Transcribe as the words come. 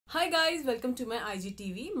Hi guys, welcome to my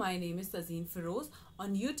IGTV. My name is Tazeen Feroz.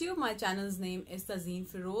 On YouTube, my channel's name is Tazeen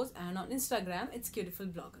Feroz, and on Instagram, it's Beautiful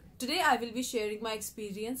Blogger. Today, I will be sharing my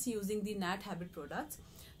experience using the Nat Habit products.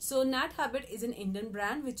 So, Nat Habit is an Indian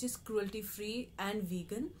brand which is cruelty-free and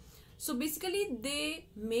vegan. So, basically, they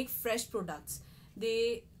make fresh products.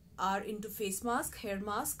 They are into face mask, hair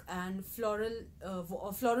mask, and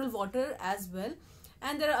floral water as well.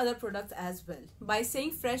 And there are other products as well. By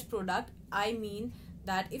saying fresh product, I mean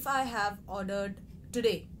that if I have ordered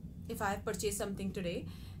today, if I have purchased something today,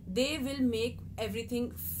 they will make everything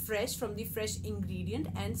fresh from the fresh ingredient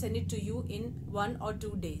and send it to you in 1 or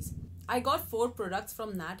 2 days. I got 4 products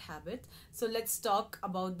from Nat Habit, so let's talk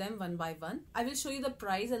about them one by one. I will show you the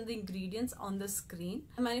price and the ingredients on the screen.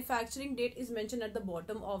 The manufacturing date is mentioned at the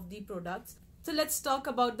bottom of the products. So let's talk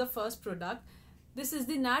about the first product. This is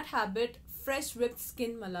the Nat Habit Fresh Whipped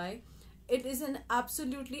Skin Malai. It is an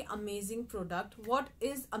absolutely amazing product. What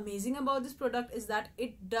is amazing about this product is that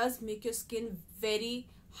it does make your skin very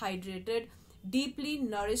hydrated, deeply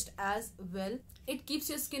nourished as well. It keeps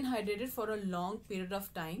your skin hydrated for a long period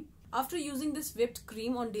of time. After using this whipped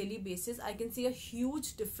cream on daily basis, I can see a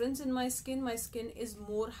huge difference in my skin. My skin is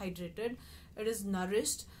more hydrated. It is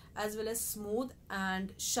nourished as well as smooth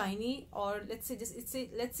and shiny, or let's say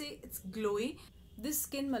it's glowy. This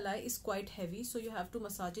skin malai is quite heavy, so you have to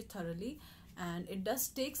massage it thoroughly, and it does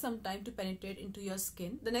take some time to penetrate into your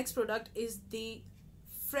skin. The next product is the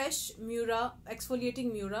Fresh Mura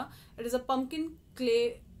Exfoliating Mura. It is a pumpkin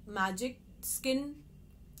clay magic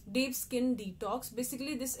deep skin detox.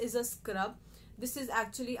 Basically, this is a scrub. This is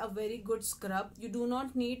actually a very good scrub. You do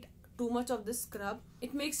not need too much of this scrub.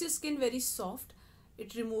 It makes your skin very soft.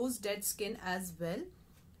 It removes dead skin as well.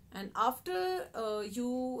 And after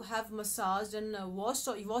you have massaged and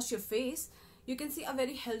washed your face, you can see a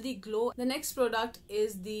very healthy glow. The next product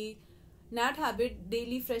is the Nat Habit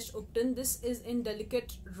Daily Fresh Upton. This is in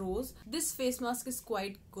Delicate Rose. This face mask is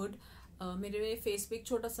quite good. मेरे face पे एक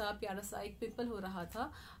छोटा सा प्यारा सा एक pimple हो रहा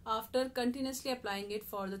था. After continuously applying it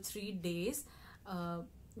for the 3 days,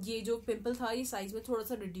 ये जो पिंपल था ये साइज में थोड़ा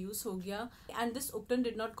सा reduce हो गया. And this Upton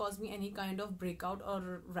did not cause me any kind of breakout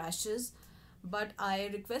or rashes. But I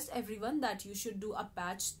request everyone that you should do a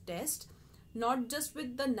patch test, not just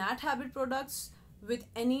with the Nat Habit products, with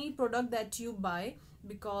any product that you buy,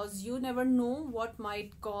 because you never know what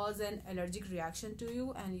might cause an allergic reaction to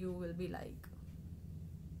you and you will be like.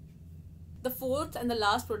 The fourth and the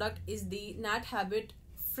last product is the Nat Habit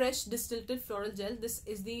Fresh Distilled Floral Gel. This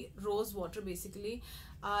is the rose water. Basically,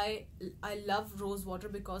 I love rose water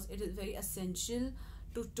because it is very essential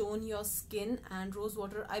to tone your skin, and rose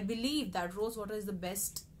water, I believe that rose water is the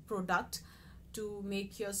best product to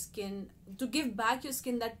make your skin, to give back your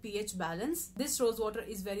skin that pH balance. This rose water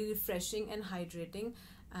is very refreshing and hydrating,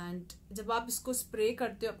 and जब आप इसको spray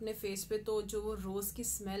करते हो अपने face पे तो जो वो rose की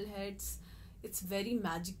smell है, it's very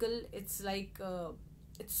magical. It's like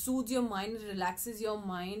it soothes your mind, it relaxes your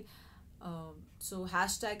mind. So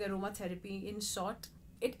hashtag aromatherapy in short.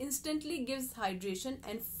 It instantly gives hydration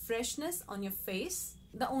and freshness on your face.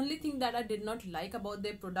 The only thing that I did not like about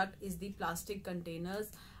their product is the plastic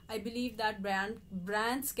containers. I believe that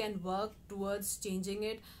brands can work towards changing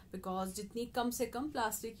it, because jitni kam se kam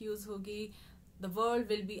plastic use hogi, the world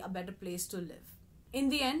will be a better place to live. In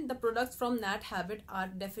the end, the products from Nat Habit are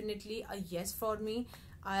definitely a yes for me.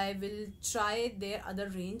 I will try their other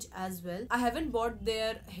range as well. I haven't bought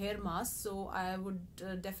their hair masks, so I would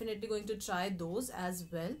definitely going to try those as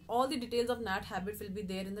well. All the details of Nat Habit will be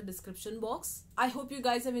there in the description box. I hope you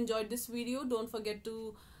guys have enjoyed this video. Don't forget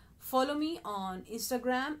to follow me on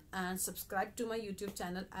Instagram and subscribe to my YouTube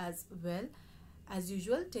channel as well. As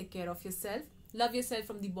usual, take care of yourself. Love yourself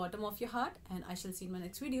from the bottom of your heart, and I shall see you in my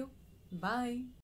next video. Bye.